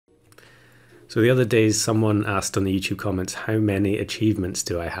So the other day, someone asked on the YouTube comments, how many achievements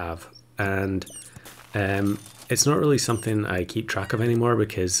do I have? And it's not really something I keep track of anymore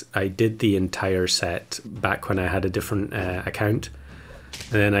because I did the entire set back when I had a different account.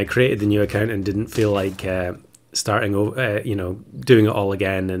 And then I created the new account and didn't feel like starting over, doing it all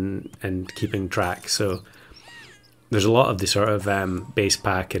again and keeping track. So there's a lot of the sort of base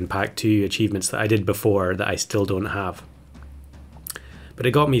pack and pack 2 achievements that I did before that I still don't have. But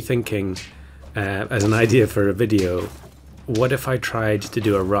it got me thinking, as an idea for a video, what if I tried to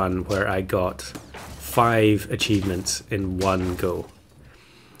do a run where I got 5 achievements in one go?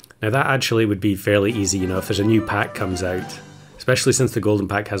 Now that actually would be fairly easy, if there's a new pack comes out, especially since the golden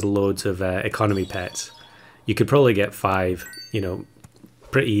pack has loads of economy pets. You could probably get 5,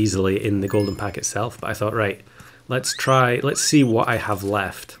 pretty easily in the golden pack itself. But I thought, right, let's see what I have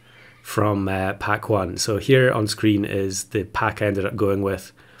left from pack 1. So here on screen is the pack I ended up going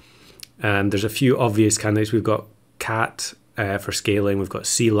with. There's a few obvious candidates. We've got cat for scaling, we've got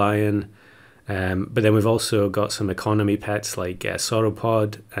sea lion, but then we've also got some economy pets like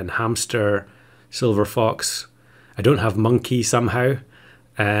sauropod and hamster, silver fox. I don't have monkey somehow,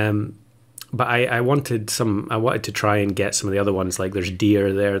 but I wanted to try and get some of the other ones. Like there's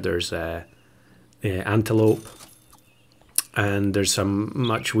deer there, there's antelope, and there's some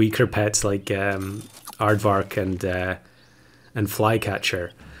much weaker pets like aardvark and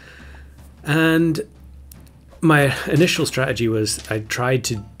flycatcher. And my initial strategy was I tried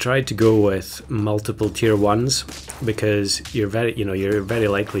to go with multiple tier 1s because you're very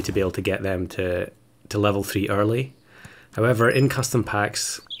likely to be able to get them to level 3 early. However, in custom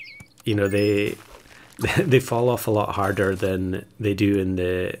packs, they fall off a lot harder than they do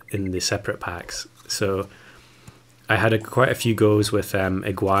in the separate packs. So I had quite a few goes with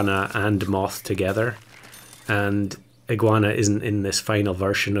iguana and moth together, and iguana isn't in this final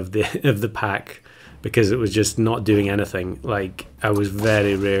version of the pack because it was just not doing anything. Like I was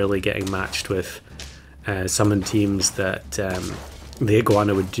very rarely getting matched with summon teams that the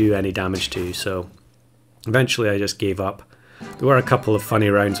iguana would do any damage to. So eventually I just gave up. There were a couple of funny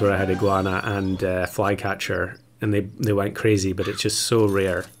rounds where I had iguana and flycatcher, and they went crazy, but it's just so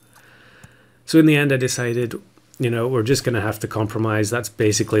rare. So in the end I decided, we're just going to have to compromise. That's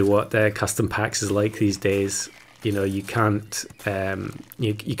basically what custom packs is like these days. You can't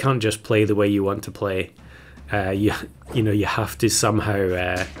you can't just play the way you want to play. You have to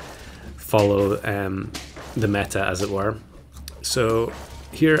somehow follow the meta, as it were. So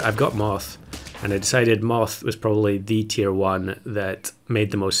here I've got moth, and I decided moth was probably the tier 1 that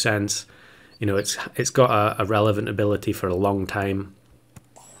made the most sense. It's got a relevant ability for a long time,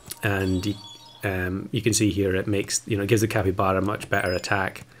 and you can see here it makes it gives the capybara much better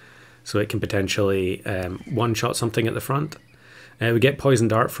attack. So it can potentially one-shot something at the front. We get poison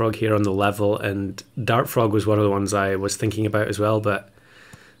dart frog here on the level, and dart frog was one of the ones I was thinking about as well, but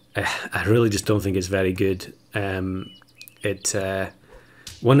I really just don't think it's very good. One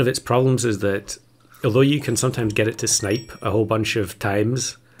of its problems is that although you can sometimes get it to snipe a whole bunch of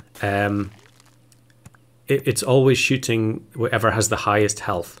times, it's always shooting whatever has the highest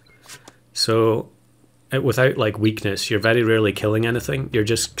health. So without like weakness, you're very rarely killing anything. You're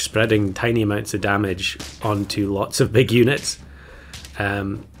just spreading tiny amounts of damage onto lots of big units.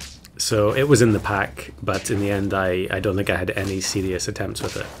 So it was in the pack, but in the end I don't think I had any serious attempts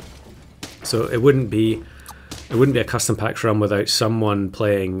with it. So it wouldn't be a custom pack run without someone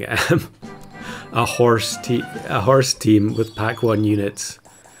playing a horse team with pack 1 units.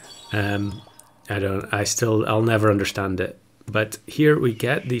 I'll never understand it. But here we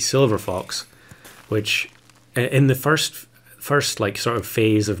get the silver fox, which in the first like sort of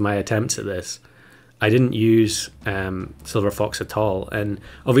phase of my attempts at this, I didn't use silver fox at all. And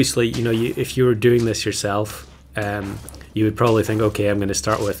obviously, if you were doing this yourself, you would probably think, okay, I'm going to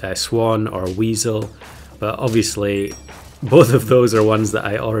start with swan or weasel. But obviously, both of those are ones that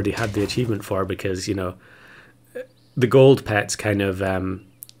I already had the achievement for because the gold pets kind of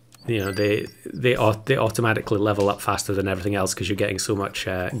they automatically level up faster than everything else because you're getting so much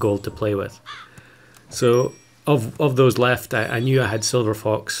gold to play with. So of those left, I knew I had silver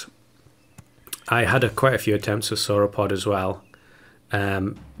fox. I had quite a few attempts with sauropod as well.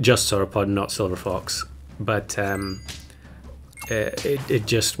 Just sauropod, not silver fox. But it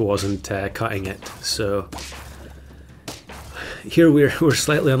just wasn't cutting it. So here we're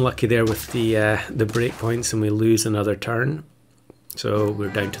slightly unlucky there with the breakpoints, and we lose another turn. So we're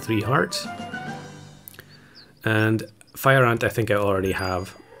down to 3 hearts. And fire ant I think I already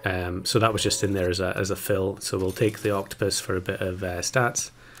have. So that was just in there as a fill. So we'll take the octopus for a bit of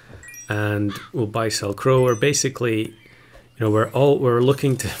stats, and we'll buy sell crow. Or basically, You know, we're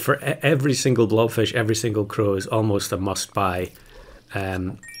looking to for every single blobfish, every single crow is almost a must buy,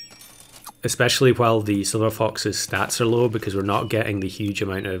 especially while the silver fox's stats are low because we're not getting the huge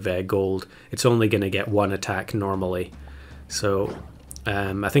amount of gold. It's only going to get one attack normally, so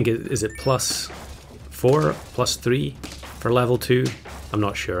I think is it +4, +3 for level 2? I'm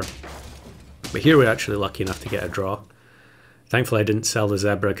not sure, but here we're actually lucky enough to get a draw. Thankfully I didn't sell the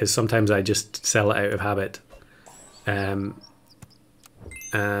zebra because sometimes I just sell it out of habit.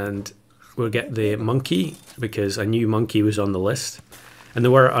 And we'll get the monkey because I knew monkey was on the list, and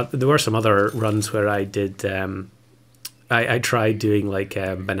there were some other runs where I did I tried doing like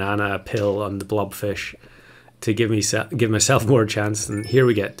a banana pill on the blobfish to give myself more chance, and here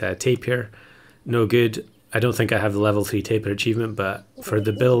we get tapir. No good. I don't think I have the level 3 tapir achievement, but for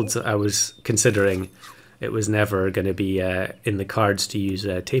the builds I was considering, it was never going to be in the cards to use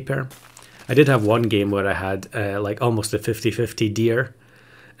tapir. I did have one game where I had like almost a 50-50 deer,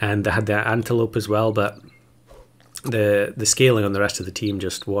 and I had the antelope as well, but the scaling on the rest of the team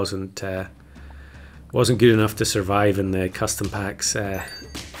just wasn't good enough to survive in the custom packs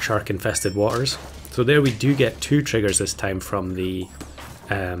shark infested waters. So there we do get 2 triggers this time from the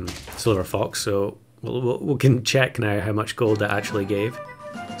silver fox, so we can check now how much gold that actually gave.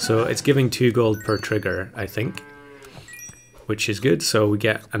 So it's giving 2 gold per trigger, I think, which is good. So we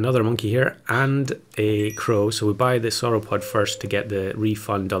get another monkey here and a crow. So we buy the sauropod first to get the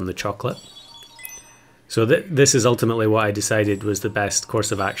refund on the chocolate. So this is ultimately what I decided was the best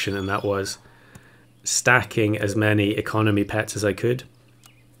course of action, and that was stacking as many economy pets as I could.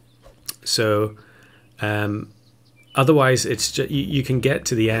 So otherwise it's just, you can get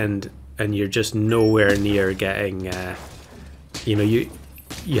to the end and you're just nowhere near getting you know,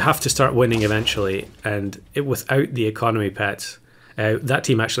 you have to start winning eventually, and without the economy pets, that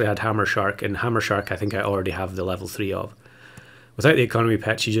team actually had Hammer Shark, and Hammer Shark I think I already have the level 3 of. Without the economy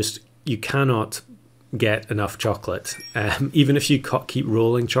pets, you cannot get enough chocolate. Even if you keep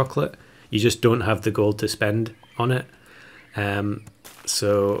rolling chocolate, you just don't have the gold to spend on it.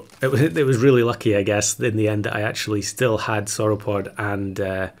 So it was really lucky, I guess, in the end that I actually still had sauropod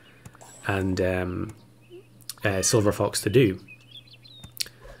and silver fox to do.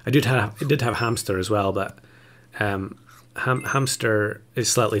 I did have hamster as well, but hamster is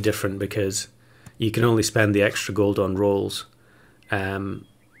slightly different because you can only spend the extra gold on rolls.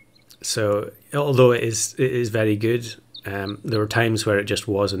 So although it is very good, there were times where it just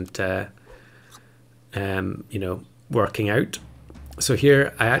wasn't you know, working out. So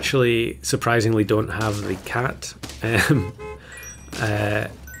here I actually surprisingly don't have the cat.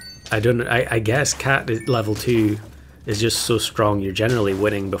 I don't know. I guess cat is level 2 is just so strong. You're generally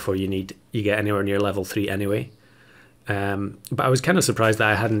winning before you get anywhere near level 3 anyway. But I was kind of surprised that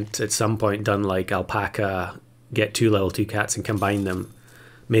I hadn't at some point done like alpaca, get 2 level 2 cats and combine them.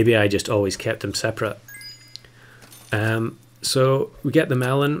 Maybe I just always kept them separate. So we get the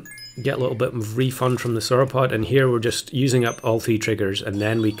melon, get a little bit of refund from the sauropod, and here we're just using up all 3 triggers, and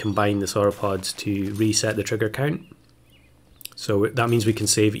then we combine the sauropods to reset the trigger count. So that means we can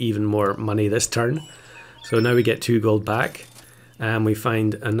save even more money this turn. So now we get 2 gold back, and we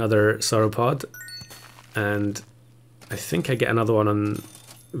find another sauropod, and I think I get another one on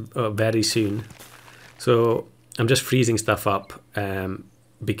very soon. So I'm just freezing stuff up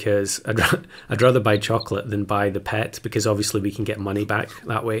because I'd rather buy chocolate than buy the pet, because obviously we can get money back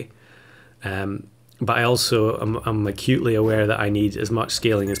that way. But I also I'm acutely aware that I need as much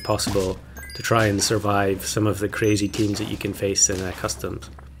scaling as possible to try and survive some of the crazy teams that you can face in customs.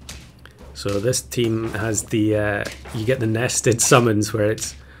 So this team has the you get the nested summons where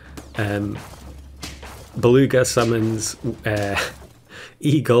it's beluga summons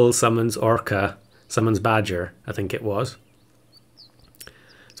eagle, summons orca, summons badger, I think it was.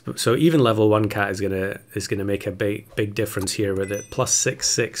 So even level 1 cat is gonna make a big difference here with it.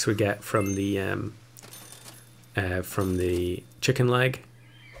 +6/6 we get from the chicken leg,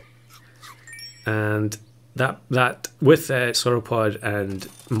 and that with sauropod and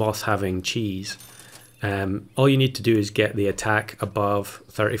moth having cheese, all you need to do is get the attack above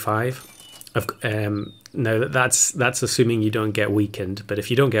 35. Now that's assuming you don't get weakened, but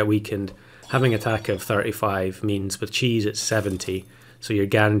if you don't get weakened, having attack of 35 means with cheese it's 70. So you're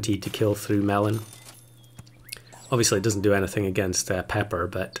guaranteed to kill through melon. Obviously it doesn't do anything against pepper,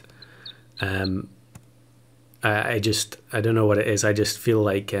 but I don't know what it is. I just feel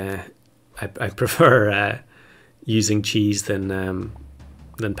like I prefer using cheese than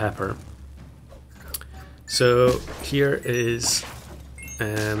pepper. So here is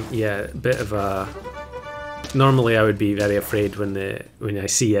yeah, a bit of a. Normally I would be very afraid when I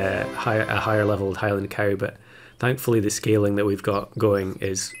see a higher leveled Highland cow, but Thankfully, the scaling that we've got going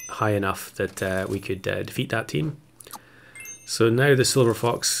is high enough that we could defeat that team. So now the silver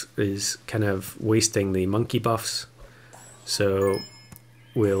fox is kind of wasting the monkey buffs. So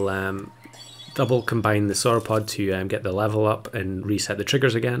we'll double combine the sauropod to get the level up and reset the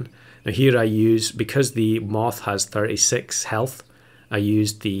triggers again. Now here I use, because the moth has 36 health, I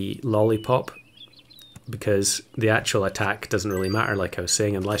used the lollipop because the actual attack doesn't really matter, like I was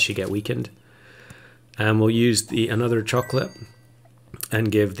saying, unless you get weakened. And we'll use another chocolate and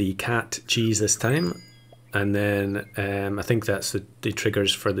give the cat cheese this time. And then I think that's the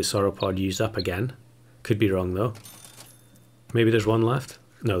triggers for the sauropod used up again. Could be wrong though. Maybe there's one left?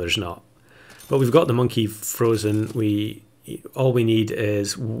 No, there's not. But we've got the monkey frozen. All we need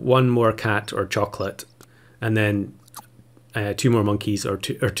is one more cat or chocolate, and then 2 more monkeys or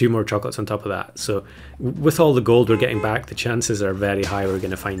two more chocolates on top of that. So with all the gold we're getting back, the chances are very high we're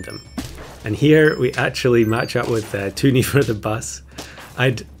going to find them. And here we actually match up with Toonieforthebus.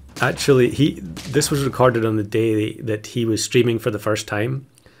 This was recorded on the day that he was streaming for the first time,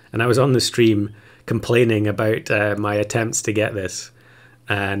 and I was on the stream complaining about my attempts to get this,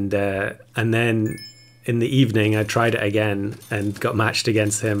 and then in the evening I tried it again and got matched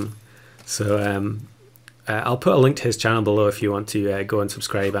against him. So I'll put a link to his channel below if you want to go and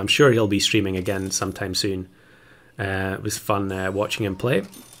subscribe. I'm sure he'll be streaming again sometime soon. It was fun watching him play.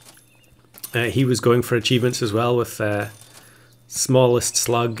 He was going for achievements as well with smallest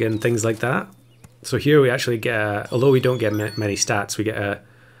slug and things like that. So here we actually get, although we don't get many stats, we get a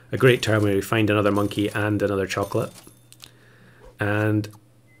great turn where we find another monkey and another chocolate. And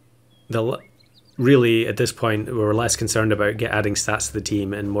really at this point we're less concerned about adding stats to the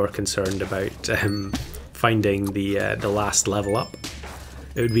team and more concerned about finding the last level up.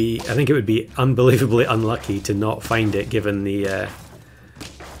 I think it would be unbelievably unlucky to not find it, given the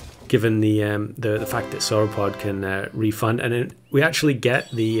fact that sauropod can refund, and we actually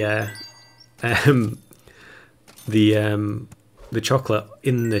get the chocolate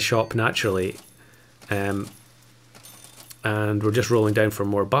in the shop naturally, and we're just rolling down for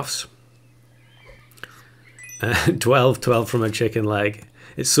more buffs. 12 from a chicken leg.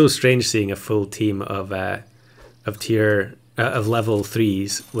 It's so strange seeing a full team of level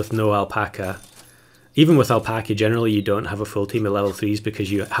 3s with no alpaca. Even with alpaca, generally you don't have a full team of level 3s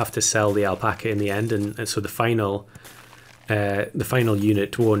because you have to sell the alpaca in the end, and so the final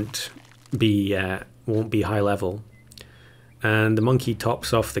unit won't be high level. And the monkey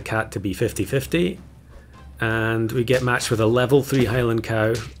tops off the cat to be 50-50, and we get matched with a level 3 Highland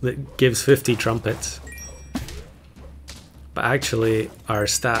cow that gives 50 trumpets. But actually our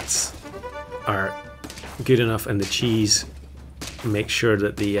stats are good enough, and the cheese make sure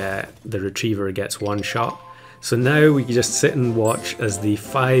that the retriever gets 1 shot. So now we can just sit and watch as the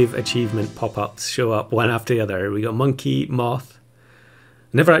 5 achievement pop-ups show up one after the other. We got monkey, moth.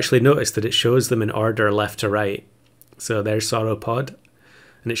 I never actually noticed that it shows them in order left to right. So there's sauropod,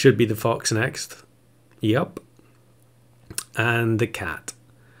 and it should be the fox next. Yup. And the cat.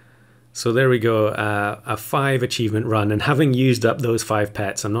 So there we go, a 5 achievement run, and having used up those 5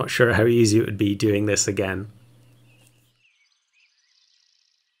 pets, I'm not sure how easy it would be doing this again.